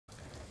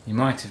You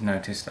might have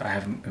noticed that I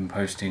haven't been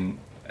posting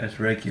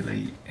as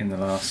regularly in the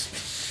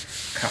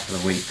last couple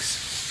of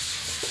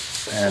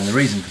weeks, and the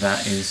reason for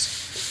that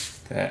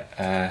is that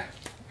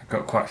I've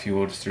got quite a few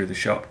orders through the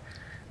shop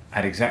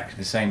at exactly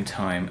the same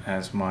time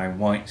as my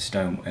white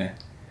stoneware,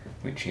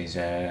 which is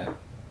a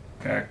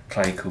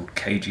clay called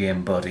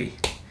KGM Body,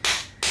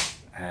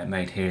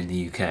 made here in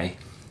the UK.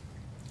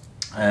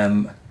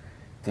 I've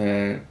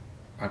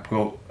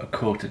got a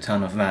quarter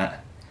ton of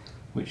that,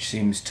 which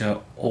seems to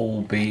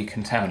all be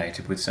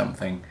contaminated with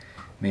something,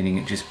 meaning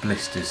it just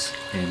blisters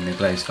in the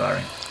glaze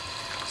firing.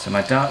 So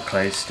my dark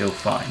clay is still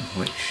fine,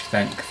 which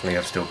thankfully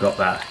I've still got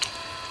that.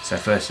 So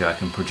firstly I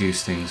can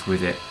produce things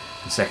with it,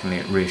 and secondly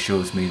it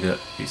reassures me that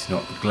it's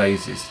not the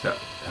glazes that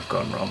have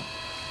gone wrong.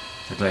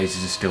 The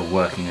glazes are still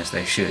working as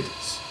they should.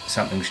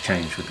 Something's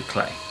changed with the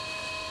clay.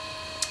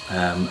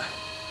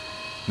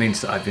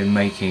 Means that I've been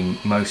making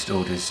most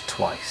orders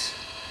twice,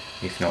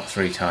 if not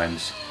 3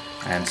 times,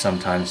 and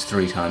sometimes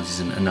 3 times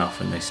isn't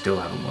enough and they still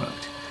haven't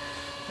worked.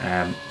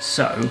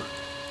 So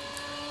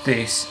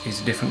this is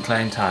a different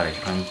clay entirely.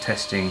 I'm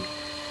testing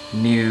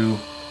new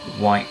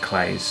white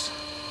clays,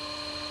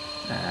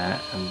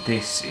 and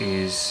this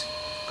is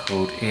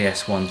called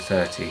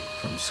ES130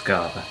 from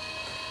Scarva,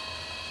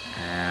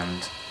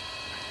 and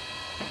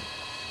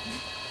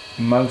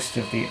most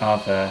of the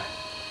other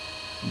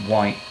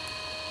white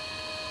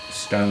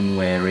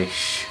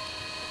stoneware-ish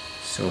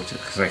sort of,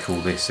 because they call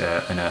this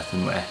an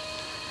earthenware,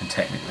 and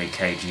technically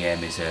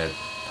KGM is I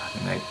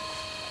think they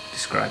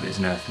describe it as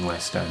an earthenware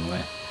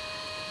stoneware.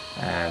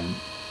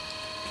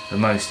 But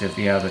most of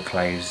the other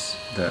clays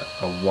that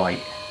are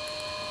white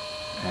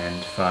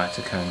and fire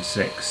to cone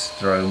 6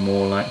 throw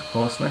more like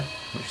porcelain,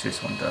 which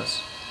this one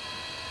does.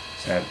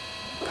 So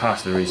part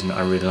of the reason that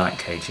I really like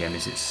KGM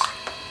is it's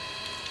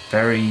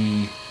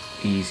very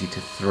easy to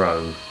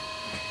throw.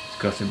 It's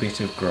got a bit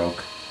of grog,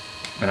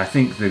 and I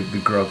think the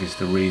grog is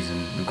the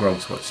reason, the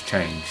grog's what's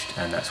changed,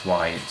 and that's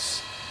why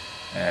it's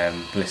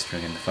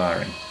blistering in the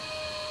firing.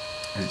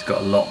 And it's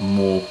got a lot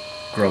more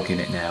grog in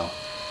it now,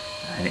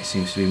 and it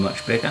seems to be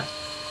much bigger,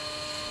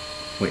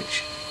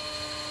 which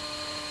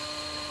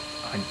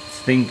I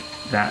think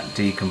that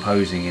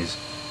decomposing is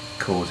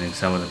causing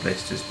some of the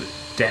blisters, but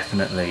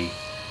definitely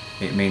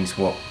it means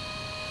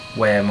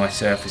where my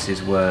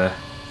surfaces were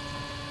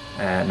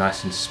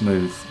nice and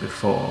smooth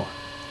before,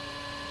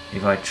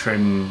 if I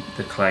trim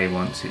the clay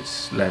once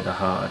it's leather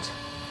hard,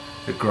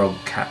 the grog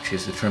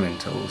catches the trimming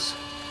tools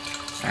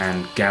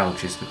and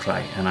gouges the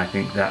clay, and I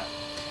think that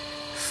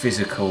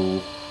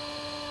physical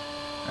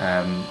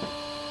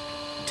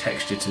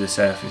texture to the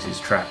surface is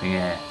trapping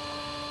air,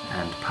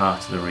 and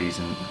part of the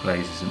reason the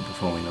glaze isn't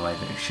performing the way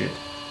that it should.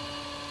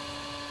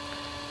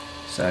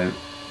 So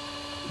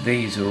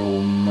these are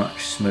all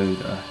much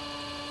smoother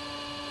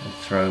and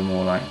throw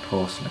more like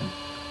porcelain.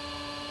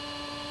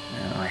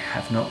 Now, I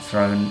have not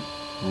thrown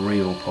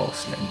real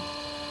porcelain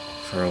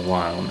for a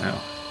while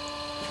now.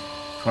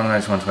 It's one of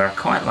those ones where I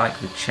quite like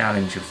the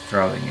challenge of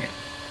throwing it,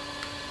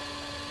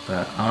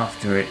 but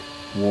after it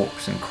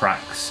warps and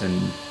cracks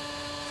and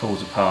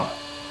falls apart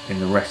in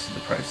the rest of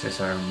the process,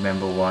 I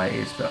remember why it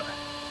is that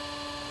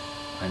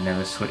I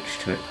never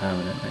switched to it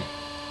permanently.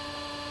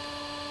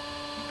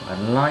 But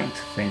I'd like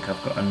to think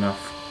I've got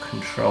enough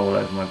control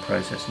over my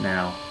process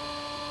now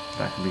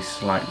that I can be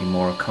slightly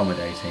more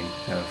accommodating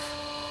of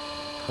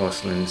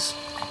porcelain's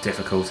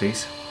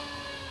difficulties.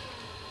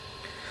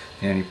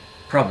 The only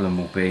problem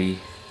will be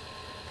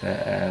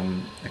that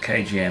the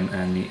KGM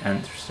and the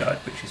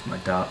anthracite, which is my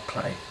dark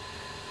clay,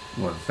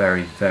 were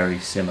very, very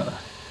similar,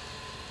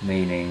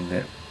 meaning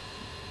that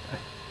I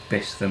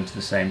bisque them to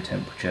the same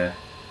temperature,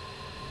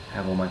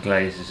 have all my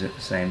glazes at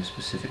the same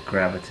specific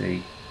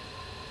gravity,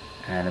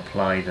 and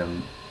apply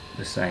them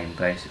the same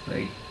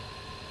basically.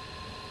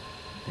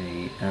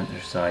 The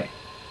anthracite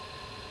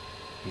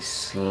is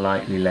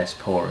slightly less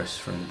porous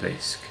from the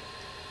bisque,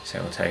 so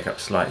it will take up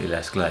slightly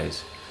less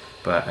glaze,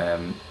 but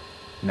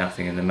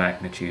nothing in the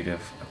magnitude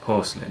of a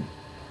porcelain,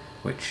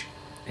 which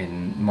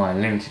in my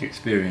limited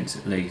experience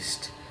at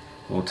least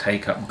will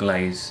take up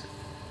glaze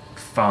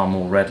far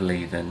more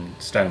readily than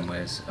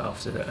stonewares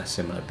after a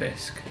similar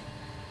bisque.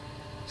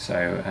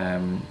 So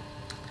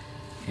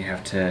you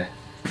have to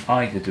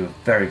either do a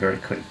very, very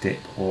quick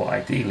dip, or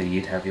ideally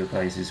you'd have your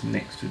glazes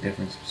mixed with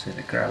different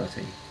specific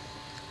gravity,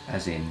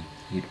 as in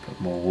you'd put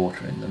more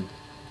water in them,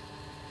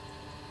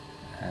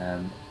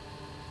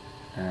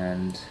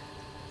 and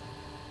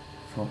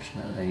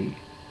fortunately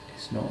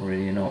it's not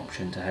really an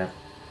option to have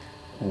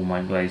all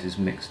my glazes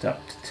mixed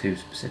up to 2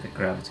 specific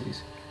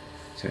gravities.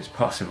 So it's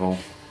possible,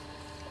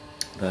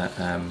 but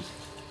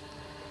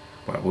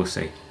well, we'll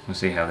see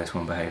how this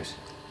one behaves.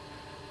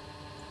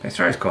 It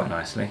throws quite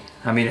nicely.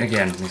 I mean,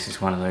 again, this is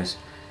one of those,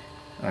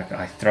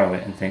 I throw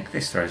it and think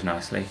this throws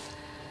nicely,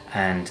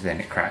 and then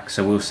it cracks,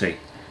 so we'll see.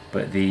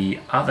 But the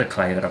other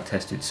clay that I've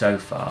tested so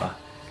far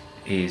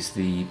is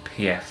the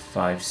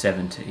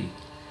PF570,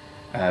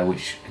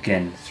 which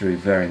again threw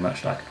very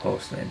much like a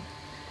porcelain,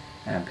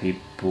 and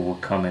people were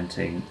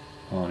commenting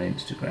on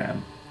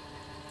Instagram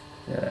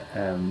that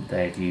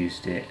they've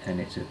used it and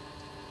it's a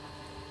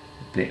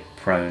bit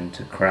prone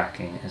to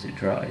cracking as it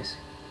dries.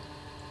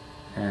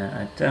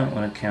 I don't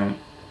want to count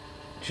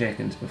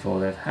chickens before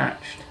they've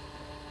hatched,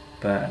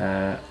 but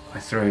I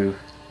threw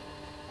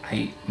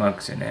 8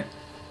 mugs in it,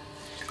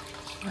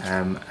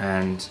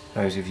 and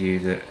those of you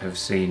that have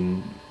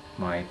seen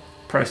my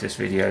process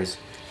videos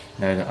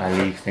know that I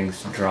leave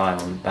things to dry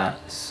on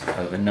bats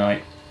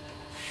overnight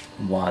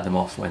and wire them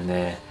off when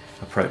they're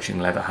approaching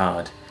leather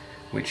hard,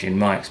 which in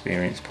my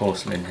experience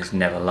porcelain has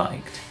never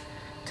liked.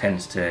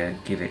 Tends to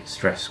give it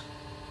stresses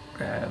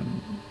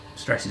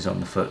on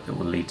the foot that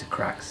will lead to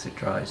cracks as it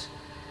dries.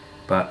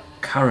 But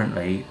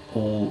currently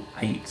all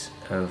 8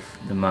 of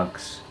the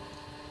mugs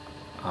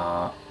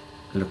are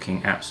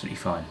looking absolutely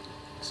fine,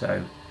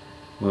 so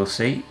we'll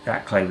see.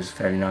 That clay was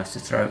fairly nice to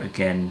throw,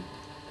 again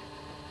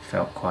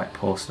felt quite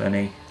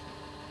porcelainy.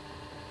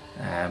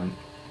 And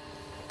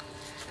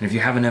if you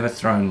haven't ever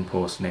thrown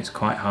porcelain, it's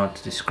quite hard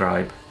to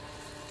describe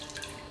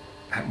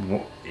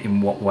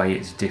in what way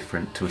it's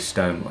different to a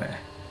stoneware,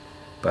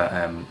 but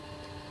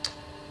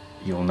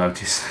you'll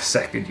notice the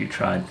second you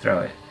try and throw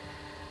it.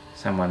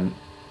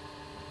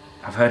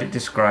 I've heard it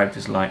described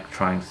as like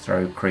trying to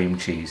throw cream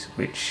cheese,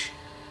 which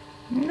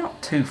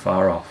not too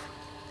far off.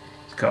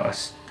 It's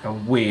got a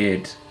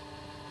weird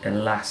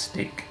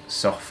elastic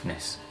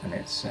softness, and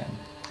it's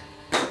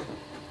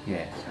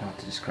yeah, it's hard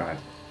to describe.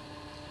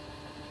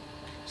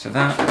 So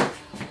that, oh,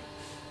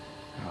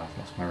 I've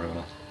lost my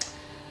ruler,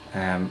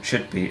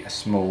 should be a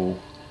small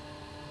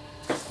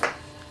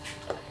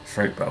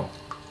fruit bowl,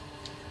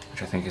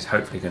 which I think is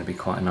hopefully going to be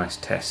quite a nice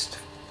test.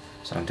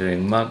 So I'm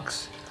doing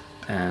mugs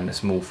and a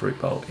small fruit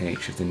bowl in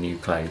each of the new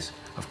clays.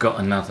 I've got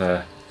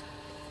another,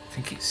 I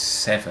think it's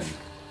 7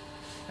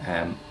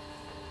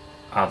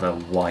 other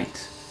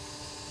white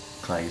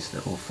clays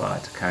that will fire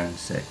to cone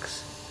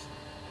 6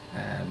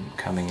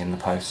 coming in the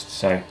post.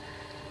 So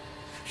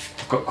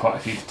I've got quite a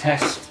few to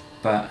test,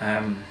 but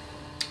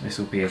this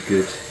will be a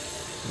good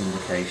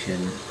indication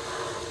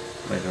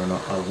whether or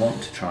not I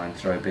want to try and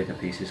throw bigger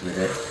pieces with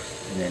it,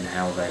 and then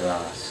how they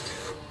last.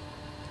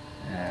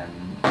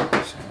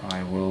 So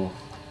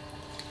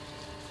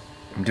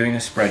I'm doing a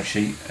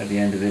spreadsheet. At the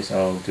end of this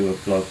I'll do a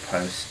blog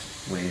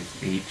post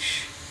with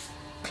each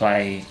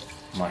clay,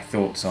 my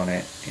thoughts on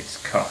it, its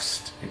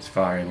cost, its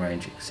firing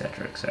range,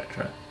 etc,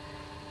 etc.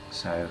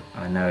 So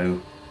I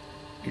know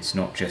it's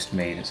not just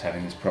me that's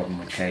having this problem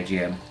with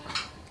KGM,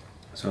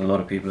 so a lot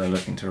of people are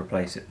looking to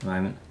replace it at the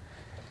moment.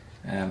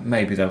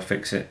 Maybe they'll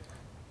fix it.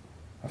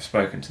 I've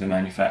spoken to the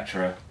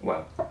manufacturer,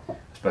 well, I've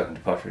spoken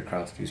to Pottery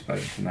Craft, who's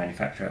spoken to the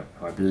manufacturer,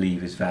 who I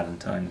believe is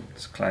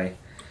Valentine's Clay,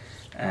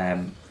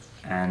 and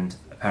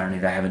apparently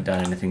they haven't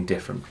done anything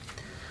different,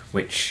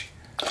 which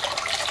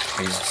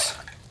is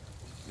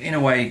in a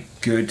way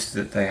good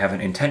that they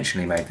haven't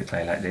intentionally made the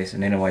clay like this,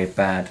 and in a way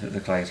bad that the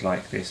clay is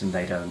like this and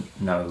they don't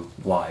know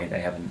why they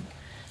haven't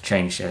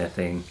changed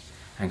anything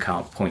and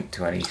can't point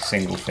to any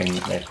single thing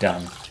that they've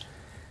done,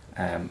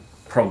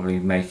 probably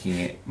making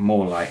it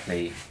more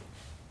likely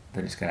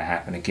that it's going to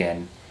happen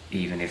again,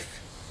 even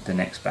if the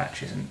next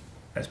batch isn't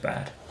as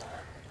bad.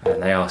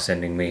 And they are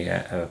sending me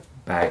a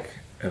bag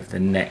of the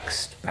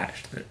next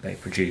batch that they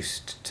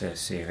produced to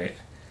see if it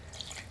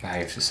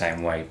behaves the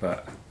same way.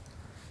 But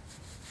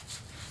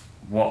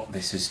what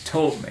this has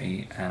taught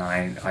me, and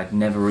I'd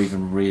never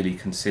even really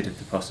considered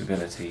the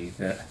possibility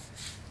that,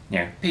 you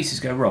know,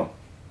 pieces go wrong.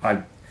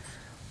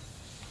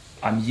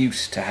 I'm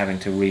used to having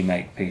to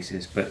remake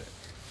pieces, but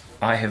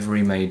I have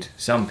remade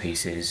some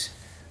pieces.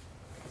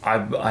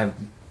 I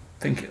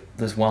think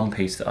there's one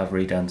piece that I've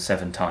redone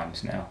 7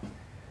 times now,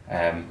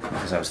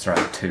 because I was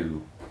throwing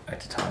 2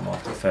 at a time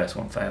after the first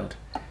one failed.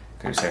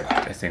 It was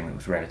a thing that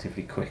was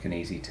relatively quick and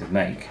easy to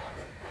make,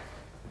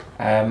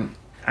 and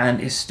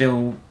it's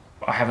still,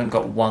 I haven't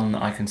got one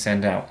that I can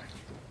send out,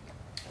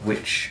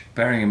 which,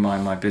 bearing in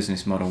mind my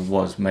business model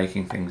was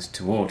making things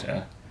to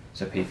order,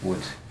 so people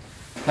would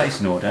place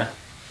an order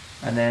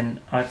and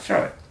then I'd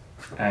throw it,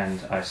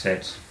 and I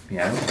said, you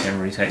know, it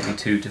generally takes me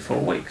 2 to 4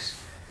 weeks.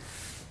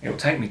 It'll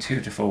take me 2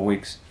 to 4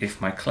 weeks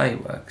if my clay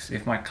works.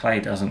 If my clay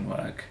doesn't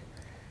work,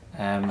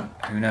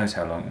 who knows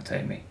how long it'll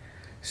take me.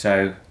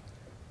 So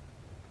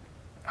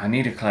I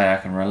need a clay I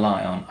can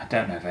rely on. I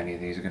don't know if any of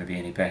these are going to be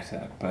any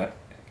better, but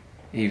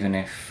even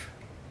if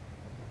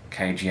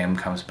KGM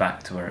comes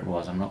back to where it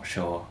was, I'm not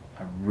sure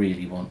I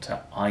really want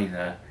to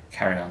either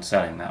carry on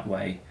selling that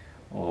way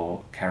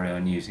or carry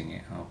on using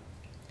it.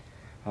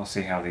 I'll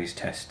see how these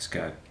tests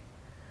go.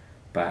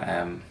 But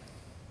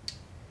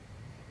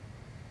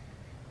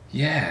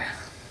yeah,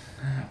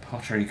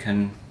 pottery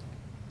can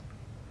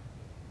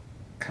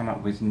come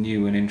up with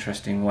new and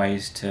interesting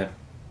ways to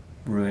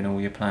ruin all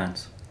your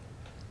plans.